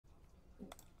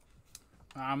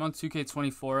I'm on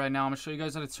 2K24 right now. I'm going to show you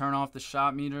guys how to turn off the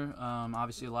shot meter.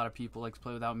 Obviously, a lot of people like to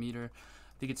play without meter.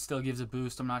 I think it still gives a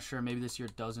boost. I'm not sure. Maybe this year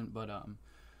it doesn't. But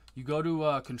you go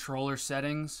to controller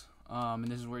settings, and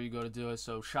this is where you go to do it.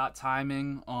 So shot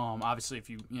timing. Obviously, if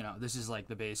you know, this is like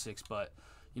the basics. But,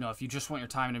 you know, if you just want your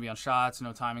timing to be on shots,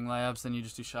 no timing layups, then you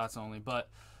just do shots only. But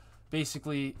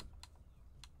basically,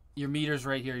 your meter's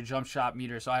right here, your jump shot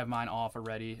meter. So I have mine off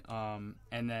already.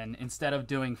 And then instead of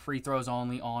doing free throws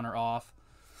only on or off,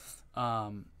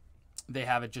 they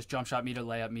have it just jump shot meter,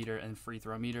 layup meter, and free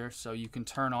throw meter. So you can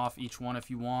turn off each one if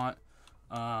you want.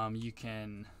 You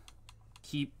can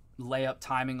keep layup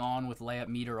timing on with layup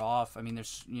meter off. I mean,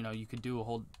 there's, you know, you could do a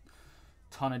whole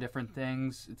ton of different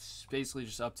things. It's basically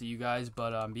just up to you guys.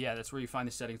 But yeah, that's where you find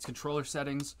the settings. Controller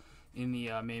settings in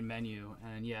the main menu.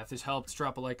 And yeah, if this helps,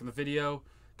 drop a like on the video,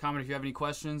 comment if you have any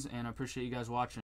questions, and I appreciate you guys watching.